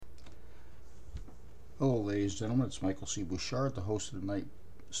Hello, ladies and gentlemen. It's Michael C. Bouchard, the host of the Night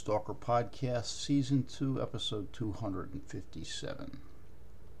Stalker podcast, Season 2, Episode 257.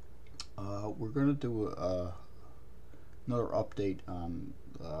 We're going to do another update on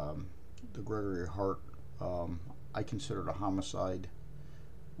the Gregory Hart, I consider it a homicide,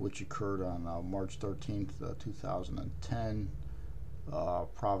 which occurred on March 13th, 2010,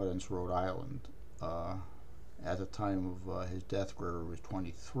 Providence, Rhode Island. At the time of his death, Gregory was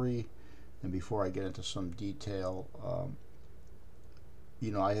 23. And before I get into some detail,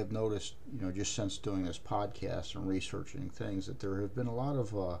 I have noticed, just since doing this podcast and researching things, that there have been a lot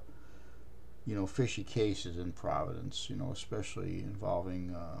of, fishy cases in Providence, especially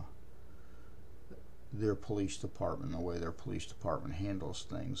involving their police department, the way their police department handles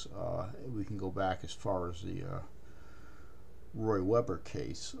things. We can go back as far as the Roy Weber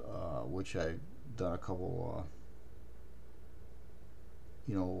case, which I've done a couple,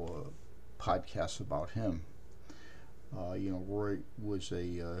 podcasts about him. Roy was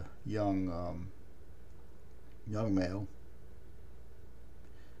a young male.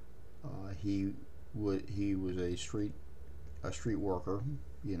 He was a street worker.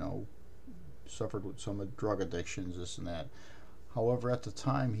 Suffered with some drug addictions, this and that. However, at the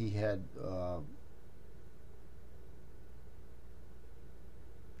time, he had a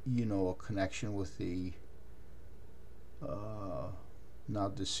connection with the now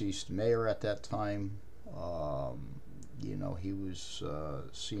deceased mayor at that time. He was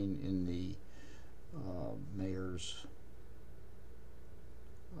seen in the mayor's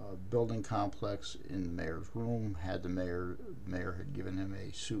building complex, in the mayor's room. The mayor had given him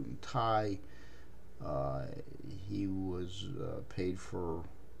a suit and tie. He was paid for,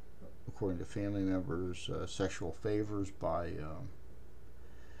 according to family members, sexual favors by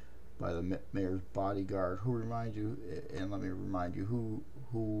the mayor's bodyguard, who let me remind you,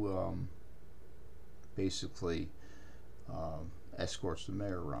 who basically escorts the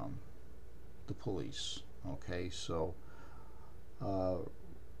mayor around, the police. Okay, so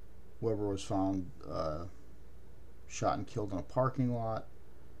Weber was found shot and killed in a parking lot,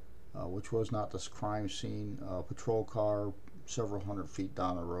 which was not this crime scene. Patrol car several hundred feet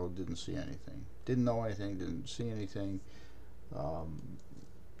down the road, didn't see anything, didn't know anything, didn't see anything.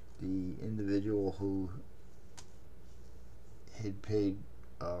 The individual who had paid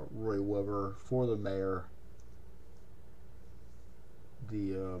Roy Weber for the mayor,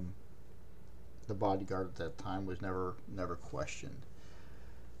 the bodyguard at that time, was never questioned.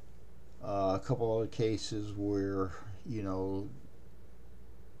 A couple other cases where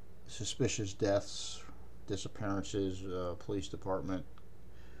suspicious deaths, disappearances, police department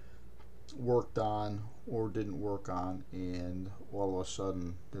worked on or didn't work on, and all of a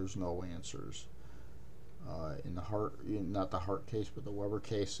sudden there's no answers. In the Hart, not the Hart case, but the Weber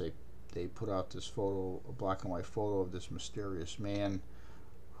case, they put out this photo, a black and white photo of this mysterious man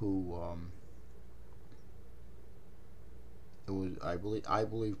who it was, I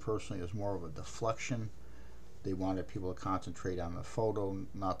believe personally, it was more of a deflection. They wanted people to concentrate on the photo,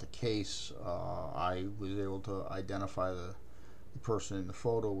 not the case. I was able to identify the person in the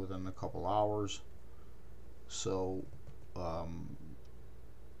photo within a couple hours. So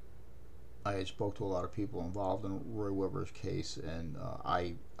I had spoke to a lot of people involved in Roy Weber's case, and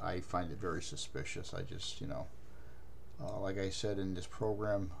I find it very suspicious. I just, like I said in this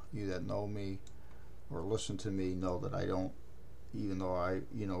program, you that know me or listen to me know that I don't, even though I,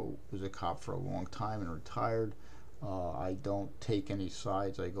 was a cop for a long time and retired, I don't take any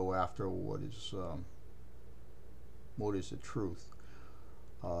sides. I go after what is the truth.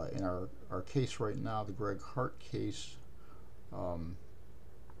 In our case right now, the Greg Hart case,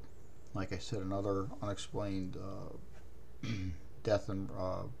 like I said, another unexplained death in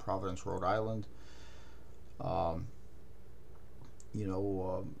Providence, Rhode Island.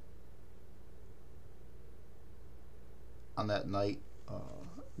 On that night,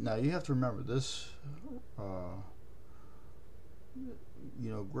 now you have to remember this.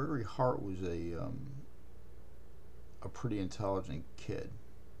 Gregory Hart was a pretty intelligent kid.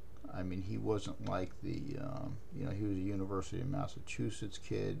 I mean, he wasn't like he was a University of Massachusetts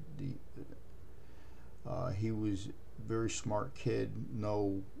kid. He was a very smart kid.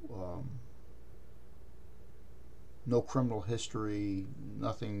 No criminal history.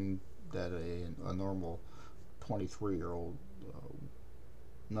 Nothing that a normal 23-year-old.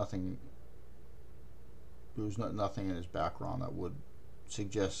 Nothing. There was nothing in his background that would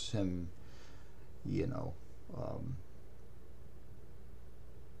suggest him,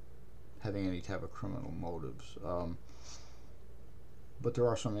 having any type of criminal motives. But there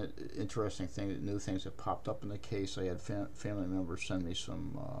are some interesting things, new things that popped up in the case. I had family members send me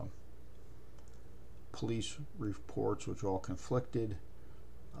some police reports, which all conflicted.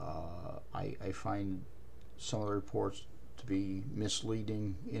 I find some of the reports to be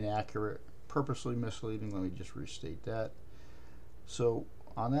misleading, inaccurate, purposely misleading. Let me just restate that. So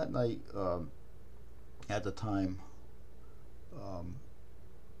on that night, at the time,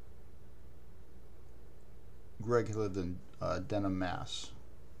 Greg lived in Denham, Mass.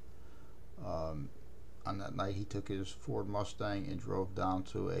 On that night, he took his Ford Mustang and drove down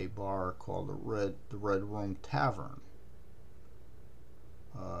to a bar called the Red Room Tavern.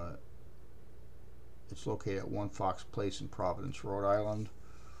 It's located at One Fox Place in Providence, Rhode Island.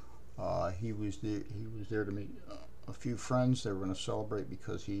 He was there to meet a few friends. They were going to celebrate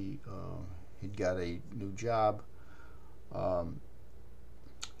because he'd got a new job.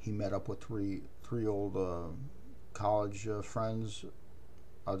 He met up with three old college friends.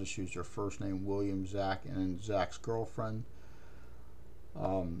 I'll just use their first name: William, Zach, and then Zach's girlfriend.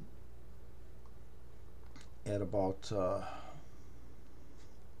 At about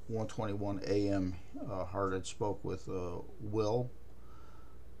 1:21 a.m., Hart had spoke with Will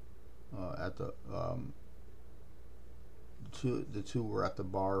at the two were at the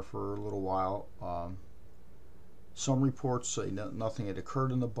bar for a little while. Some reports say nothing had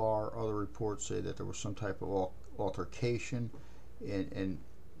occurred in the bar. Other reports say that there was some type of altercation, and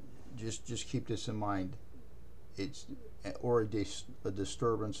just keep this in mind. It's a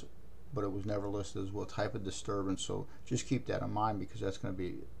disturbance, but it was never listed as what type of disturbance. So just keep that in mind, because that's going to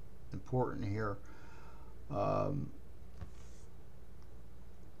be important here. Hart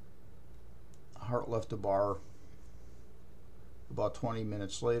left the bar about 20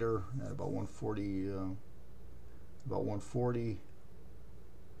 minutes later at about 1:40.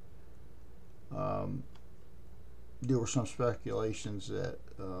 There were some speculations that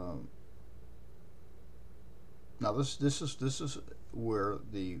now this is where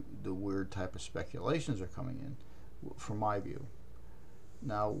the weird type of speculations are coming in, from my view.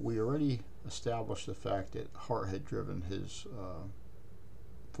 Now, we already established the fact that Hart had driven his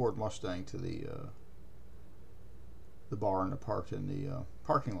Ford Mustang to the bar and parked in the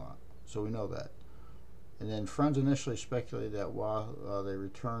parking lot, so we know that. And then friends initially speculated that while they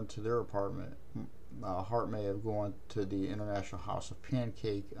returned to their apartment, Hart may have gone to the International House of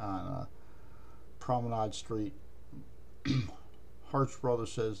Pancake on Promenade Street. Hart's brother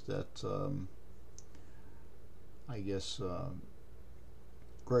says that I guess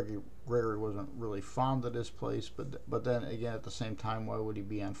Gregory wasn't really fond of this place, but then again, at the same time, why would he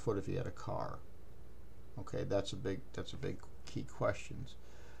be on foot if he had a car? Okay, that's a big key question.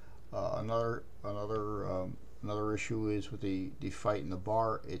 Another issue is with the fight in the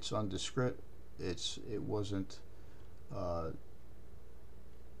bar. It's undescript. It wasn't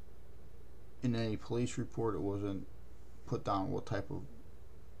in any police report. It wasn't put down what type of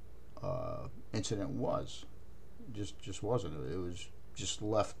incident was. Just wasn't. It was just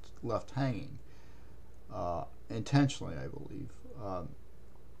left hanging intentionally, I believe.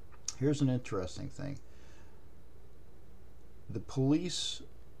 Here's an interesting thing. The police,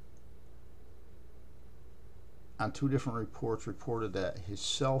 on two different reports, reported that his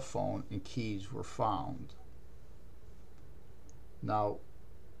cell phone and keys were found. Now,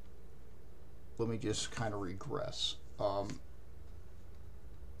 let me just kind of regress.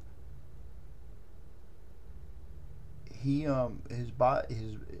 His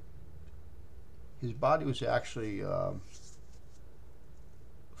body was actually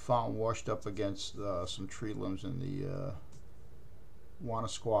found washed up against some tree limbs in the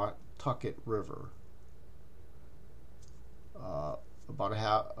Woonasquatucket River. About a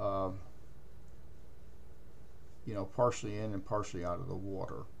half, partially in and partially out of the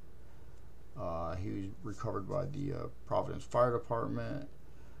water. He was recovered by the Providence Fire Department.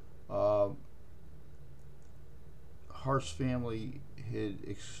 Hart's family had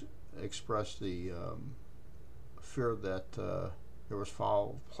expressed the fear that there was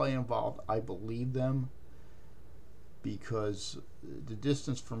foul play involved. I believe them, because the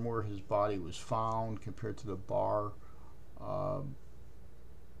distance from where his body was found compared to the bar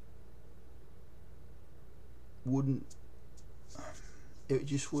wouldn't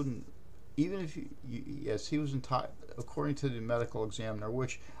even if yes, he was according to the medical examiner,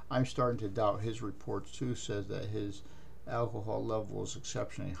 which I'm starting to doubt. His reports too says that his alcohol level was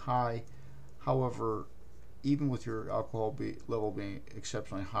exceptionally high. However, even with your alcohol level being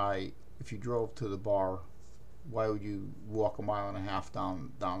exceptionally high, if you drove to the bar, why would you walk a mile and a half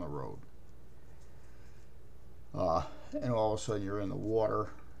down the road? And all of a sudden you're in the water.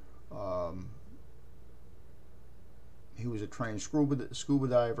 He was a trained scuba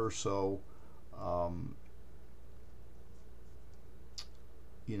diver, so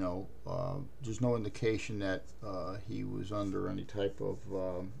there's no indication that he was under any type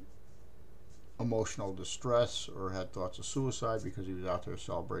of emotional distress or had thoughts of suicide because he was out there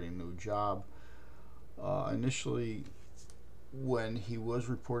celebrating a new job. Initially, when he was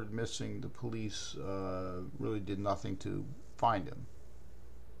reported missing, the police really did nothing to find him.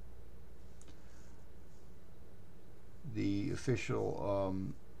 The official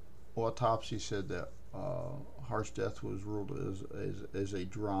autopsy said that Hart's death was ruled as a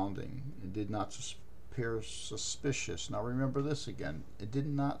drowning. It did not appear suspicious. Now remember this again. It did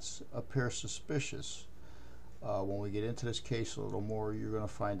not appear suspicious. When we get into this case a little more, you're going to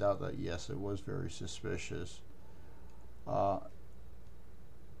find out that yes, it was very suspicious.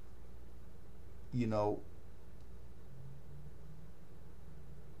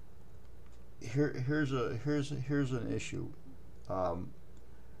 Here's an issue.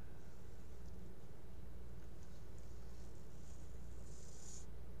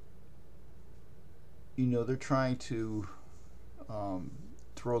 They're trying to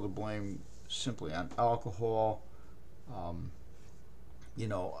throw the blame simply on alcohol. I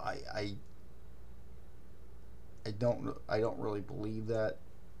don't really believe that.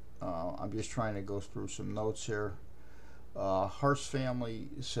 I'm just trying to go through some notes here. Hart's family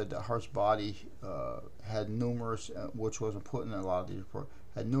said that Hart's body had numerous, which wasn't put in a lot of these reports,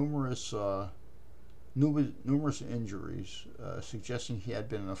 had numerous injuries, suggesting he had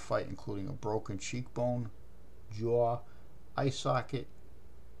been in a fight, including a broken cheekbone, jaw, eye socket,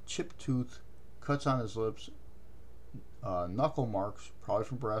 chipped tooth, cuts on his lips, knuckle marks, probably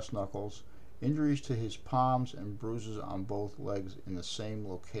from brass knuckles, injuries to his palms, and bruises on both legs in the same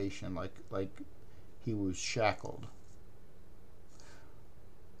location, like he was shackled.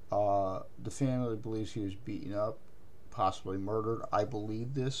 The family believes he was beaten up, possibly murdered. I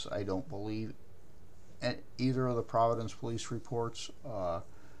believe this. I don't believe either of the Providence police reports,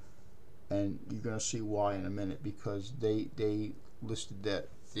 and you're going to see why in a minute, because they listed that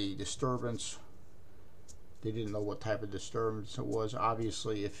the disturbance, they didn't know what type of disturbance it was.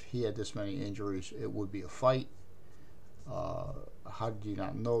 Obviously, if he had this many injuries, it would be a fight. How did you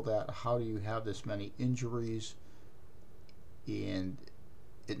not know that? How do you have this many injuries and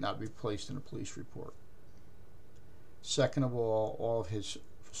it not be placed in a police report? Second of all of his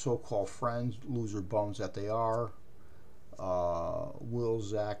so-called friends, loser bums that they are, Will,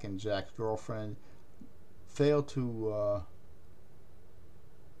 Zach, and Zach's girlfriend, failed to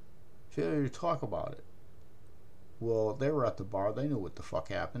talk about it. Well, they were at the bar. They knew what the fuck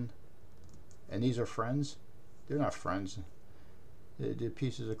happened. And these are friends? They're not friends. They're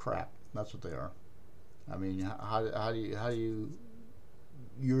pieces of crap. That's what they are. I mean, how do you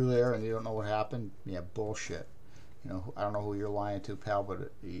you're there and you don't know what happened? Yeah, bullshit. I don't know who you're lying to, pal,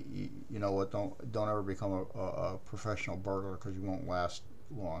 but you know what? Don't ever become a professional burglar, because you won't last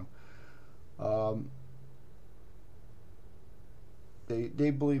long.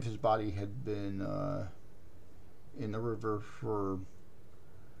 They believe his body had been in the river for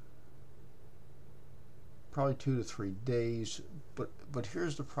probably 2 to 3 days. But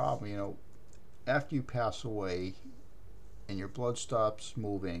here's the problem. After you pass away and your blood stops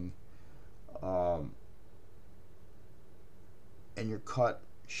moving, and you're cut,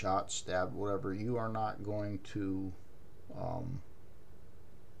 shot, stabbed, whatever, you are not going to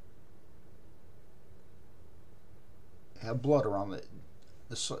have blood around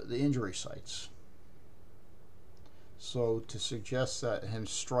the injury sites. So to suggest that him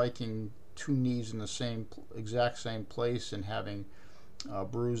striking 2 knees in the exact same place and having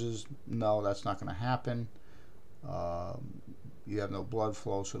bruises, no, that's not going to happen. You have no blood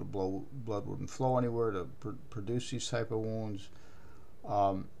flow, so the blood wouldn't flow anywhere to produce these type of wounds.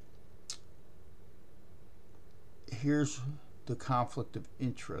 Here's the conflict of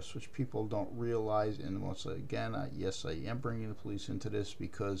interest, which people don't realize. And once again, yes, I am bringing the police into this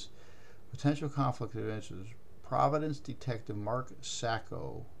because potential conflict of interest. Providence Detective Mark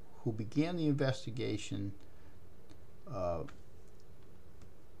Sacco, who began the investigation on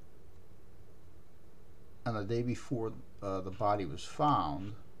the day before the body was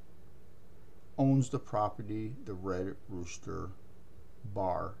found, owns the property the Red Rooster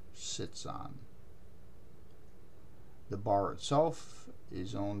bar sits on. The bar itself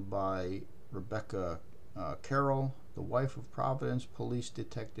is owned by Rebecca Carroll, the wife of Providence Police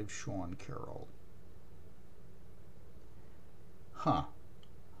Detective Sean Carroll.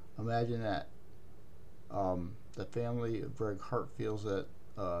 Imagine that. The family of Greg Hart feels that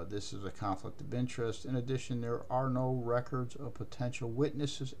this is a conflict of interest. In addition, there are no records of potential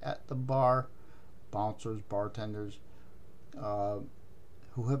witnesses at the bar, bouncers, bartenders,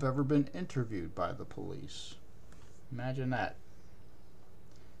 who have ever been interviewed by the police. Imagine that.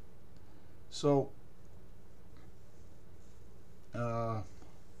 So,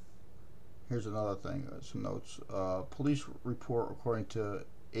 here's another thing, some notes. Police report, according to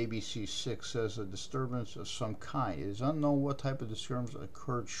ABC 6, says a disturbance of some kind. It is unknown what type of disturbance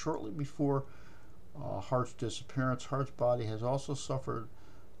occurred shortly before Hart's disappearance. Hart's body has also suffered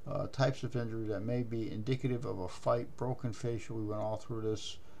types of injury that may be indicative of a fight, broken facial. We went all through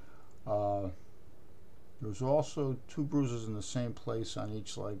this. There's also 2 bruises in the same place on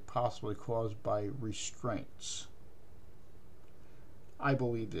each leg, possibly caused by restraints. I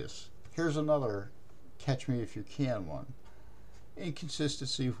believe this. Here's another catch me if you can one.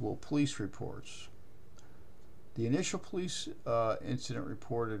 Inconsistency with police reports. The initial police incident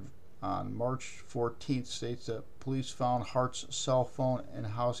reported on March 14th states that police found Hart's cell phone and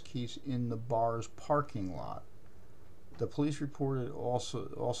house keys in the bar's parking lot. The police reported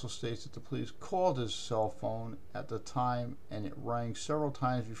also states that the police called his cell phone at the time and it rang several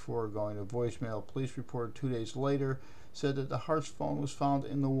times before going to voicemail. Police reported 2 days later said that the Hart's phone was found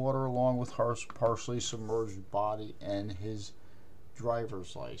in the water along with Hart's partially submerged body and his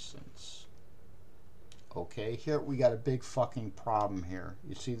driver's license. Okay, here we got a big fucking problem here.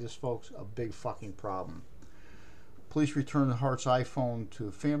 You see this, folks? A big fucking problem. Police returned Hart's iPhone to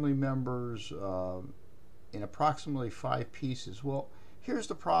family members in approximately 5 pieces. Well, here's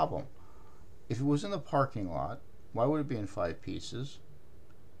the problem. If it was in the parking lot, why would it be in 5 pieces?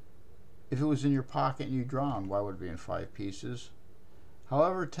 If it was in your pocket and you drowned, why would it be in 5 pieces?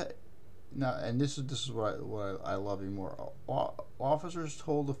 However, now, and this is what I love even more. Officers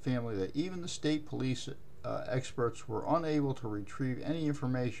told the family that even the state police experts were unable to retrieve any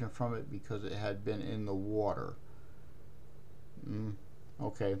information from it because it had been in the water.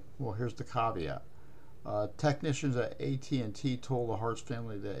 Okay, well, here's the caveat. Technicians at AT&T told the Hart's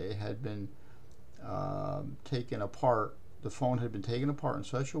family that it had been taken apart. The phone had been taken apart in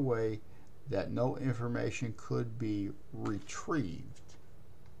such a way that no information could be retrieved.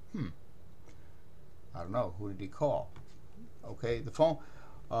 I don't know. Who did he call? Okay, the phone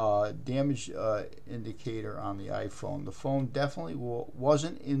damage indicator on the iPhone. The phone definitely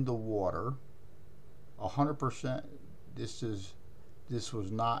wasn't in the water. 100%. This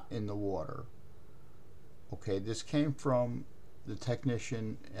was not in the water. Okay, this came from the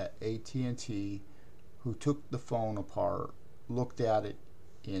technician at AT&T who took the phone apart, looked at it,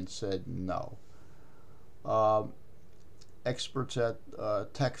 and said no. Experts at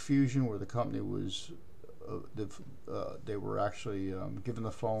Tech Fusion, where the company was, they were actually given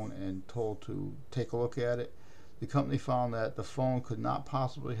the phone and told to take a look at it. The company found that the phone could not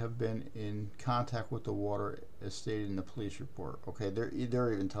possibly have been in contact with the water as stated in the police report. Okay, they're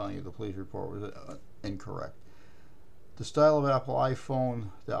even telling you the police report was incorrect. The style of Apple iPhone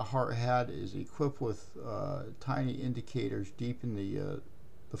that Hart had is equipped with tiny indicators deep in the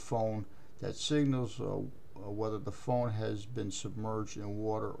phone that signals whether the phone has been submerged in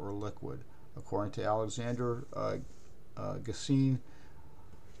water or liquid. According to Alexander Gassine,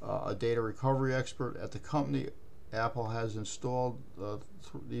 a data recovery expert at the company, Apple has installed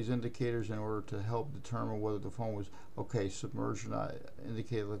these indicators in order to help determine whether the phone was submerged or not.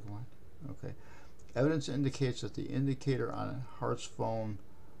 Indicated liquid. Okay. Evidence indicates that the indicator on Hart's phone,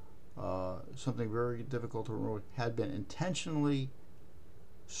 something very difficult to remove, had been intentionally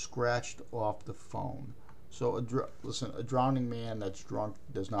scratched off the phone. So, listen, a drowning man that's drunk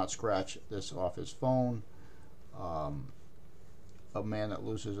does not scratch this off his phone. A man that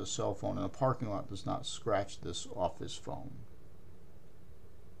loses a cell phone in a parking lot does not scratch this off his phone.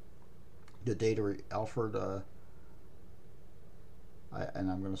 The data, Alfred,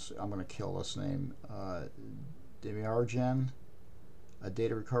 I'm gonna kill this name, Demiarjan, a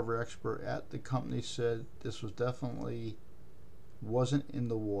data recovery expert at the company, said this was definitely wasn't in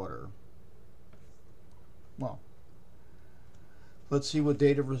the water. Well, let's see what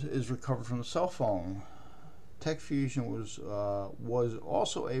data is recovered from the cell phone. Tech Fusion was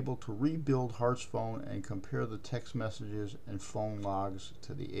also able to rebuild Hart's phone and compare the text messages and phone logs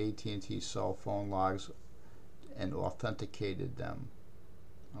to the AT&T cell phone logs and authenticated them.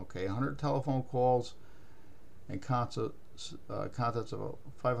 Okay, 100 telephone calls and contents of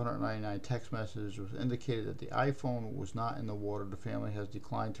 599 text messages was indicated that the iPhone was not in the water. The family has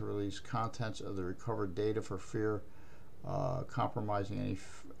declined to release contents of the recovered data for fear compromising any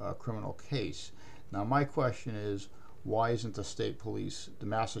criminal case. Now, my question is, why isn't the state police, the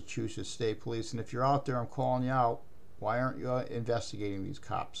Massachusetts State Police, and if you're out there, I'm calling you out, why aren't you investigating these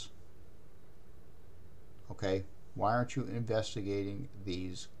cops? Okay, why aren't you investigating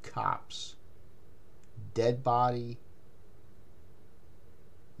these cops? Dead body,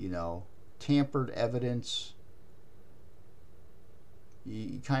 tampered evidence,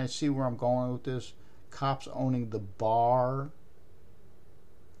 You kind of see where I'm going with this. Cops owning the bar.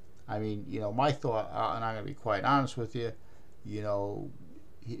 I mean, my thought, and I'm going to be quite honest with you,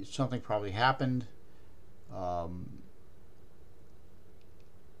 something probably happened.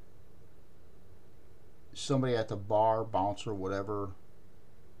 Somebody at the bar, bouncer, whatever,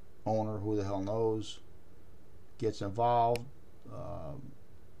 owner, who the hell knows, gets involved.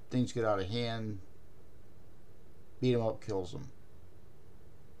 Things get out of hand. Beat him up, kills him.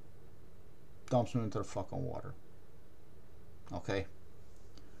 Dumps him into the fucking water. Okay?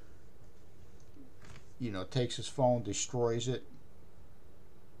 Takes his phone, destroys it.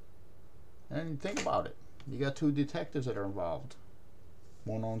 And think about it. You got two detectives that are involved.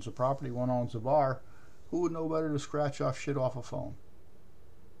 One owns the property, one owns the bar. Who would know better to scratch off shit off a phone?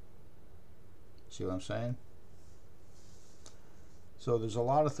 See what I'm saying? So there's a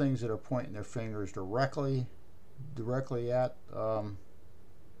lot of things that are pointing their fingers directly at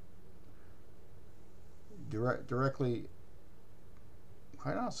directly,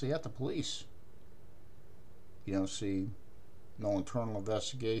 quite honestly, at the police. You don't see no internal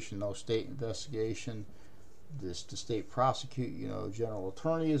investigation, no state investigation. The state general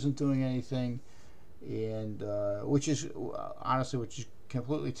attorney isn't doing anything, and which is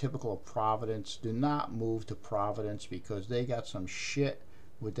completely typical of Providence. Do not move to Providence because they got some shit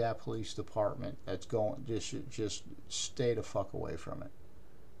with that police department that's going. Just stay the fuck away from it.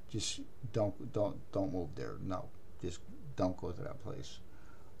 Just don't move there. No, just don't go to that place.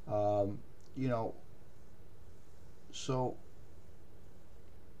 So,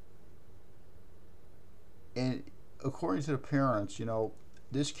 and according to the parents,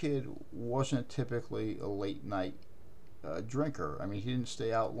 this kid wasn't typically a late night drinker. I mean, he didn't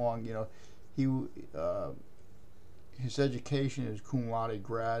stay out long. His education is cum laude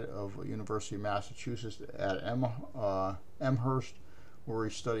grad of University of Massachusetts at Amherst, where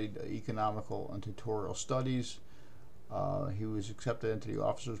he studied economical and tutorial studies. He was accepted into the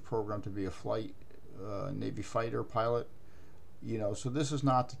officers program to be a Navy fighter pilot. So this is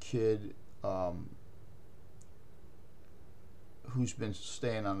not the kid who's been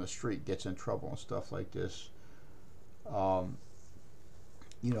staying on the street, gets in trouble and stuff like this.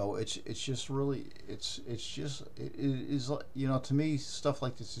 It's just really, it is, to me, stuff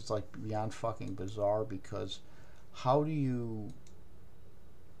like this is like beyond fucking bizarre, because how do you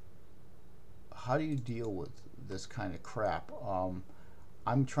deal with this kind of crap?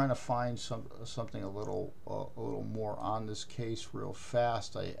 I'm trying to find something a little more on this case real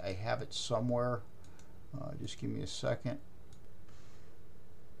fast. I have it somewhere. Just give me a second.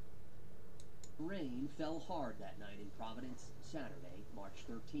 Rain fell hard that night in Providence, Saturday, March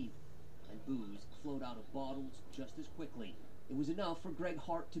 13th, and booze flowed out of bottles just as quickly. It was enough for Greg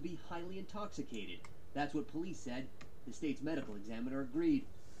Hart to be highly intoxicated. That's what police said. The state's medical examiner agreed.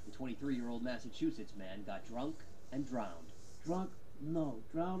 The 23-year-old Massachusetts man got drunk and drowned. Drunk? No.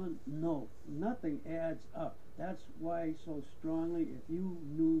 Drowning? No. Nothing adds up. That's why so strongly, if you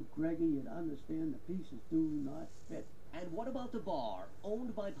knew Gregory, you'd understand the pieces do not fit. And what about the bar,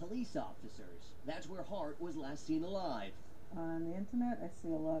 owned by police officers? That's where Hart was last seen alive. On the internet, I see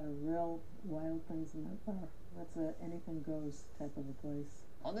a lot of real wild things in that bar. That's a anything goes type of a place.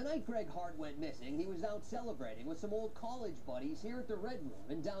 On the night Greg Hart went missing, he was out celebrating with some old college buddies here at the Red Room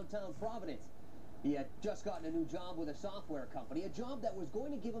in downtown Providence. He had just gotten a new job with a software company, a job that was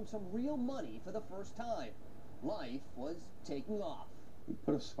going to give him some real money for the first time. Life was taking off. He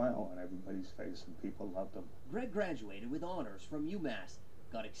put a smile on everybody's face and people loved him. Greg graduated with honors from UMass,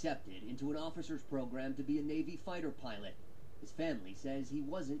 got accepted into an officer's program to be a Navy fighter pilot. His family says he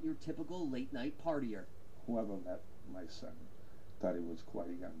wasn't your typical late-night partier. Whoever met my son thought he was quite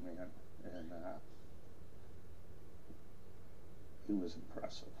a young man, and he was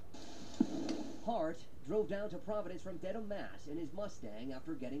impressive. Hart drove down to Providence from Dedham, Mass. in his Mustang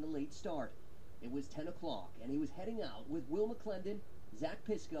after getting a late start. It was 10 o'clock, and he was heading out with Will McClendon, Zach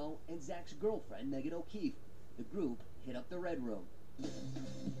Pisco, and Zach's girlfriend, Megan O'Keefe. The group hit up the Red Room.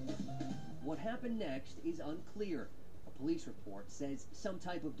 What happened next is unclear. A police report says some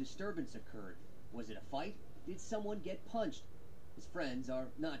type of disturbance occurred. Was it a fight? Did someone get punched? His friends are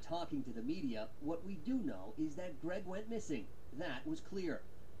not talking to the media. What we do know is that Greg went missing. That was clear.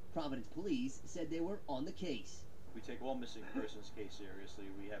 Providence police said they were on the case. We take all missing persons case seriously.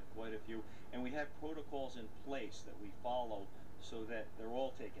 We have quite a few, and we have protocols in place that we follow so that they're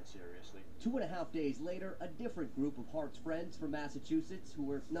all taken seriously. 2.5 days later, a different group of Hart's friends from Massachusetts who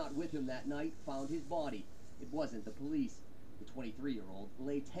were not with him that night found his body. It wasn't the police. The 23-year-old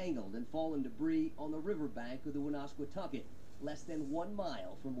lay tangled in fallen debris on the riverbank of the Woonasquatucket, less than 1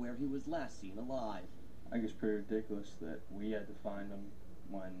 mile from where he was last seen alive. I guess pretty ridiculous that we had to find him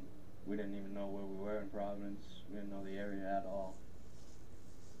when we didn't even know where we were in Providence. We didn't know the area at all.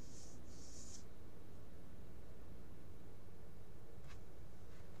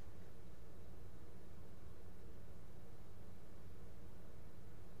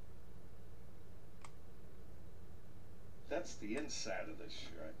 That's the inside of this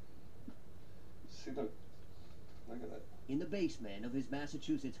shirt. See the, look at that. In the basement of his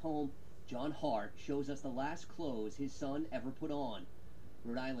Massachusetts home, John Hart shows us the last clothes his son ever put on.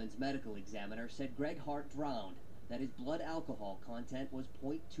 Rhode Island's medical examiner said Greg Hart drowned, that his blood alcohol content was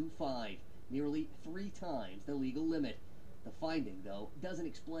 .25, nearly 3 times the legal limit. The finding, though, doesn't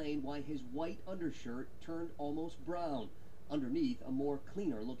explain why his white undershirt turned almost brown, underneath a more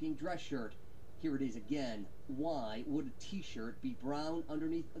cleaner-looking dress shirt. Here it is again. Why would a t-shirt be brown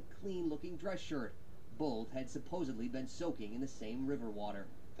underneath a clean-looking dress shirt? Both had supposedly been soaking in the same river water.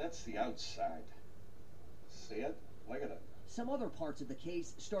 That's the outside. See it? Look at it. Some other parts of the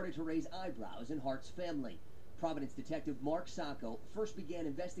case started to raise eyebrows in Hart's family. Providence detective Mark Sacco first began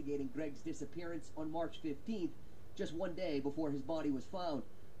investigating Greg's disappearance on March 15th, just one day before his body was found.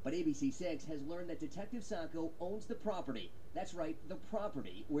 But ABC6 has learned that Detective Sacco owns the property. That's right, the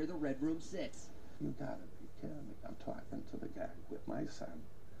property where the Red Room sits. You gotta be kidding me. I'm talking to the guy with my son.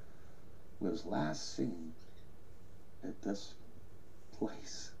 Was last seen at this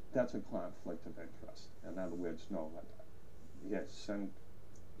place. That's a conflict of interest. In other words, no, yes, send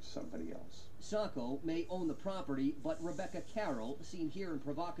somebody else. Sacco may own the property, but Rebecca Carroll, seen here in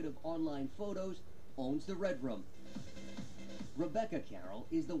provocative online photos, owns the Red Room. Rebecca Carroll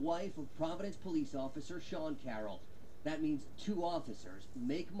is the wife of Providence police officer Sean Carroll. That means 2 officers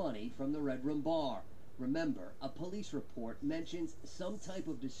make money from the Red Room bar. Remember, a police report mentions some type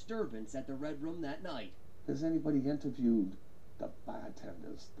of disturbance at the Red Room that night. Has anybody interviewed the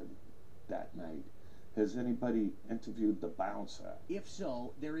bartenders that night? Has anybody interviewed the bouncer? If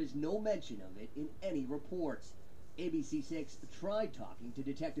so, there is no mention of it in any reports. ABC6 tried talking to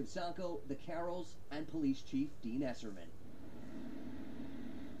Detective Sacco, the Carrolls, and Police Chief Dean Esserman.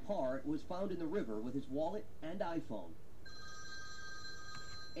 Hart was found in the river with his wallet and iPhone.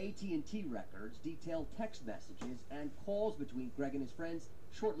 AT&T records detail text messages and calls between Greg and his friends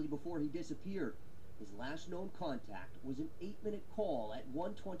shortly before he disappeared. His last known contact was an 8-minute call at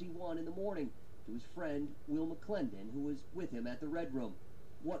 1:21 in the morning to his friend Will McClendon, who was with him at the Red Room.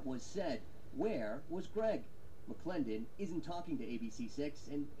 What was said? Where was Greg? McClendon isn't talking to ABC6,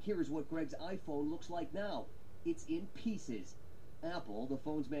 and here's what Greg's iPhone looks like now. It's in pieces. Apple, the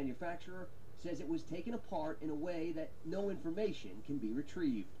phone's manufacturer, says it was taken apart in a way that no information can be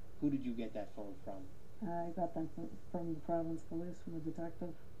retrieved. Who did you get that phone from? I got them from the Providence Police, from the detective.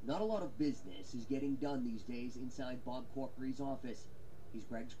 Not a lot of business is getting done these days inside Bob Corkery's office. He's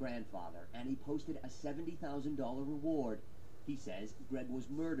Greg's grandfather, and he posted a $70,000 reward. He says Greg was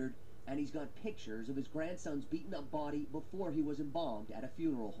murdered, and he's got pictures of his grandson's beaten-up body before he was embalmed at a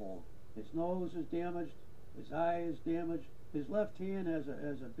funeral home. His nose is damaged, his eye is damaged, his left hand has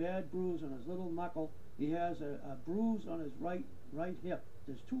a bad bruise on his little knuckle. He has a bruise on his right hip.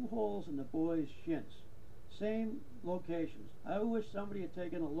 There's 2 holes in the boy's shins. Same locations. I wish somebody had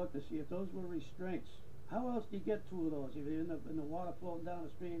taken a look to see if those were restraints. How else do you get 2 of those? If you're in the water floating down the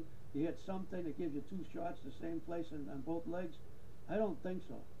stream, you hit something that gives you 2 shots the same place on both legs? I don't think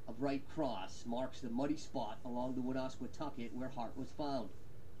so. A bright cross marks the muddy spot along the Woonasquatucket where Hart was found.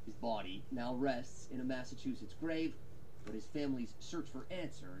 His body now rests in a Massachusetts grave, but his family's search for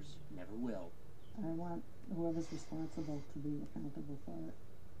answers never will. I want whoever's responsible to be accountable for it.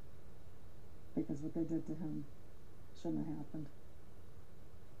 Because what they did to him shouldn't have happened.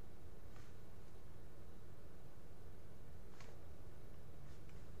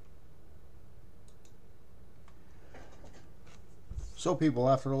 So people,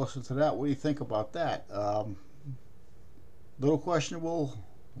 after listening to that, what do you think about that? Little questionable,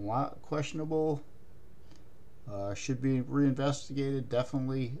 a lot questionable. Should be reinvestigated,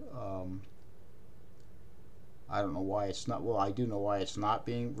 definitely. I don't know why it's not. Well, I do know why it's not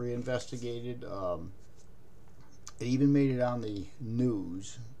being reinvestigated. It even made it on the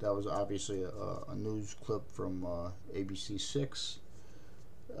news. That was obviously a news clip from ABC6.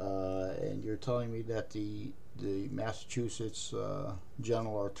 And you're telling me that the Massachusetts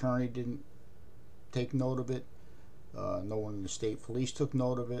general attorney didn't take note of it. No one in the state police took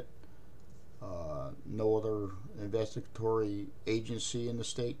note of it. No other investigatory agency in the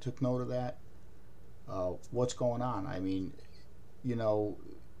state took note of that. What's going on? I mean, you know,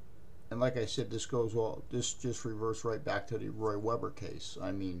 and like I said, this just reverts right back to the Roy Weber case.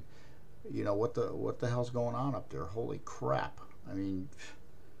 I mean, you know, what the hell's going on up there? Holy crap! I mean,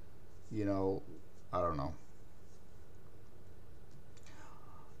 you know, I don't know.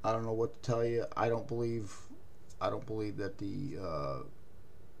 I don't know what to tell you. I don't believe that the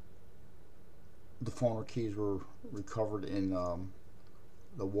phone or keys were recovered in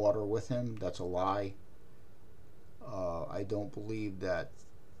the water with him. That's a lie. I don't believe that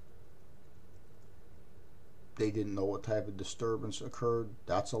they didn't know what type of disturbance occurred.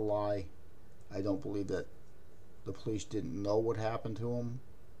 That's a lie. I don't believe that the police didn't know what happened to him.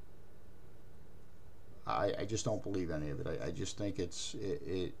 I just don't believe any of it. I just think it's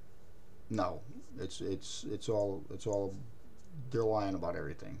all they're lying about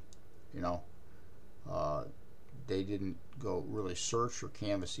everything, you know. They didn't go really search or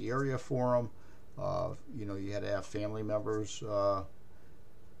canvass the area for him. You know, you had to have family members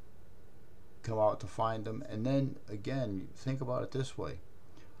come out to find them. And then again, think about it this way.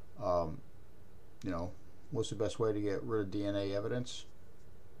 You know, what's the best way to get rid of DNA evidence?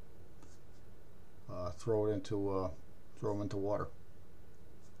 Throw them into water,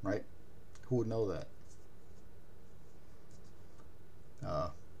 right? Who would know that?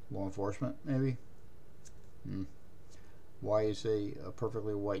 Law enforcement, maybe. Why is a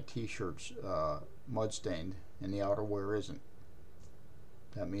perfectly white T-shirt mud stained and the outerwear isn't?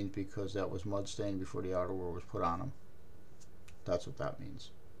 That means because that was mud stained before the outerwear was put on them. That's what that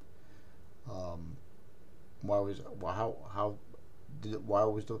means. What was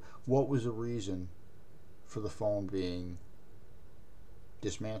the reason for the phone being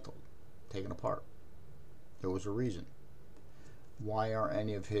dismantled, taken apart? There was a reason. Why aren't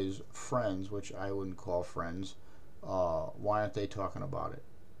any of his friends, which I wouldn't call friends, why aren't they talking about it?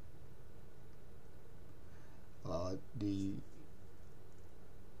 The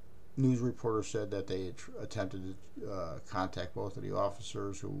news reporter said that they had attempted to contact both of the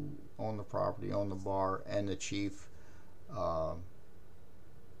officers who owned the property, owned the bar, and the chief.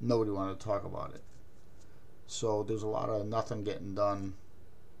 Nobody wanted to talk about it. So there's a lot of nothing getting done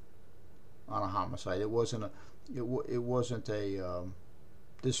on a homicide. It wasn't a.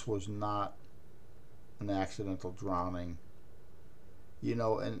 This was not an accidental drowning. You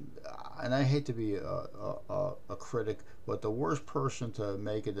know, and I hate to be a critic, but the worst person to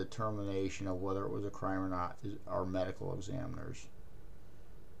make a determination of whether it was a crime or not is our medical examiners.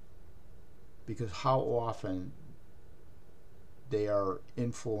 Because how often they are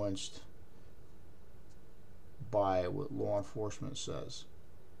influenced by what law enforcement says.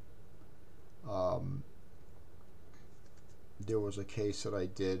 There was a case that I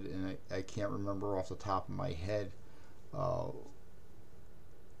did, and I can't remember off the top of my head. I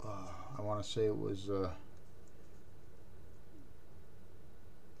want to say it was the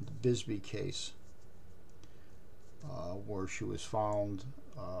Bisbee case, where she was found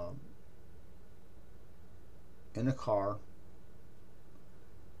in a car,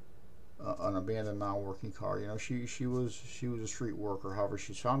 an abandoned non-working car. You know, she was a street worker. However,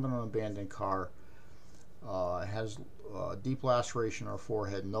 she's found in an abandoned car. Has deep laceration on her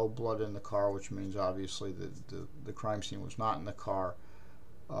forehead, no blood in the car, which means obviously the crime scene was not in the car.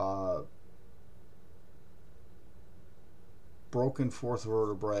 Broken fourth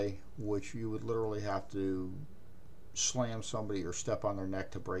vertebrae, which you would literally have to slam somebody or step on their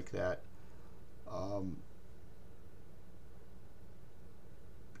neck to break that.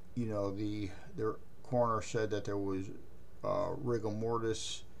 You know, the coroner said that there was rigor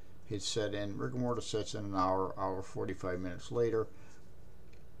mortis had set in. Rigor mortis sets in an hour 45 minutes later,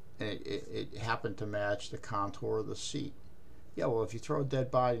 and it happened to match the contour of the seat. Yeah, well, if you throw a dead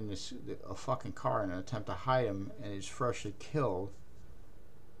body in a fucking car in an attempt to hide him and he's freshly killed,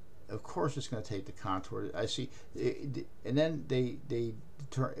 of course it's going to take the contour. I see. And then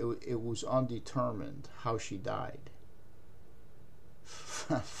it was undetermined how she died.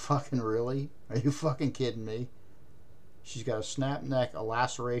 Fucking really? Are you fucking kidding me? She's got a snap neck, a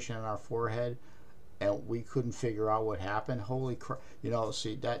laceration on her forehead, and we couldn't figure out what happened. Holy crap! You know,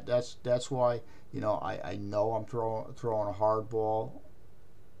 see that's why, you know, I know I'm throwing a hard ball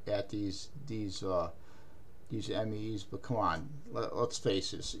at these MEs, but come on, let's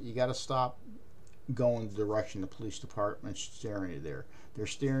face this. You got to stop going the direction the police department's steering you there. They're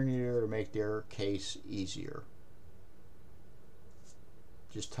steering you there to make their case easier.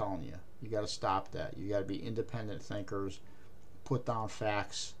 Just telling you. You got to stop that. You got to be independent thinkers, put down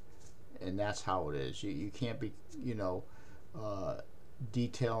facts, and that's how it is. You can't be, you know,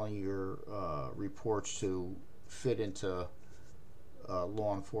 detailing your reports to fit into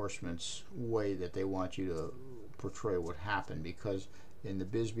law enforcement's way that they want you to portray what happened. Because in the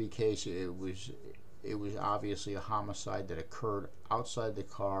Bisbee case, it was obviously a homicide that occurred outside the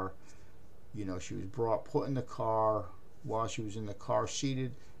car. You know, she was put in the car while she was in the car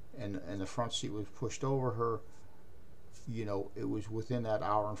seated and the front seat was pushed over her, you know, it was within that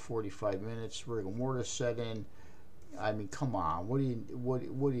hour and 45 minutes. Rigor mortis set in. I mean, come on, what do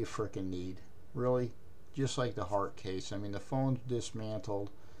you frickin' need, really? Just like the Hart case. I mean, the phone's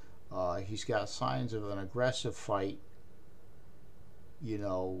dismantled. He's got signs of an aggressive fight. You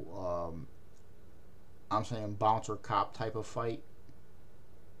know, I'm saying bouncer cop type of fight.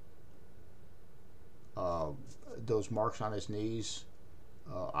 Those marks on his knees.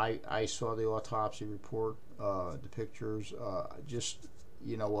 I saw the autopsy report, the pictures. Just,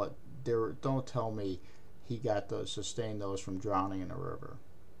 you know what? Don't tell me he sustained those from drowning in the river.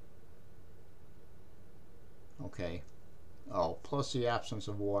 Okay. Oh, plus the absence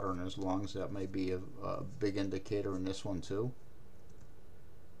of water in his lungs. That may be a big indicator in this one too.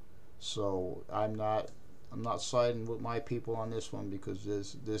 So I'm not siding with my people on this one, because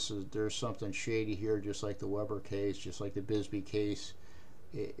there's something shady here, just like the Weber case, just like the Bisbee case.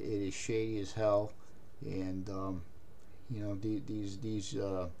 It is shady as hell, and you know, these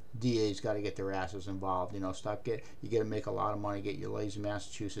DAs got to get their asses involved. You know, you got to make a lot of money, get your lazy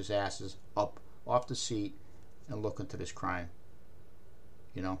Massachusetts asses up off the seat and look into this crime.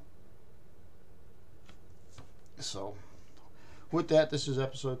 You know. So, with that, this is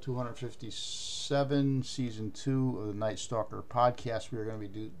episode 257, season 2 of the Night Stalker podcast. We are going to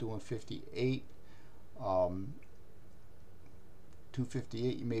be doing 58.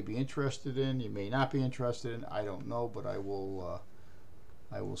 258 you may be interested in, you may not be interested in, I don't know, but I will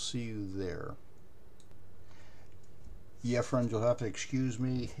see you there. Yeah, friends, you'll have to excuse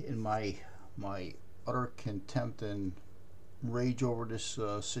me in my utter contempt and rage over this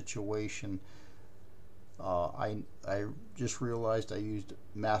situation. I just realized I used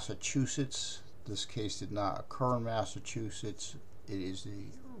Massachusetts. This case did not occur in Massachusetts. It is the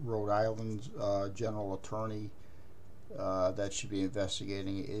Rhode Island general attorney that should be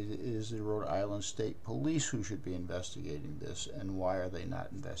investigating. It is the Rhode Island State Police who should be investigating this, and why are they not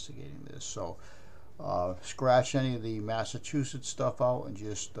investigating this? So scratch any of the Massachusetts stuff out and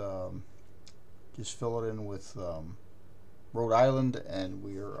just fill it in with Rhode Island, and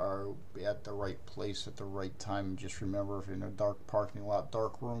we are at the right place at the right time. And just remember, if you're in a dark parking lot,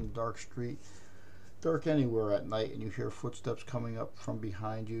 dark room, dark street, dark anywhere at night, and you hear footsteps coming up from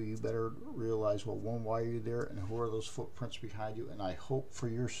behind you, you better realize, well, one, why are you there, and who are those footprints behind you? And I hope for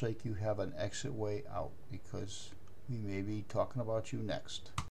your sake you have an exit way out, because we may be talking about you next.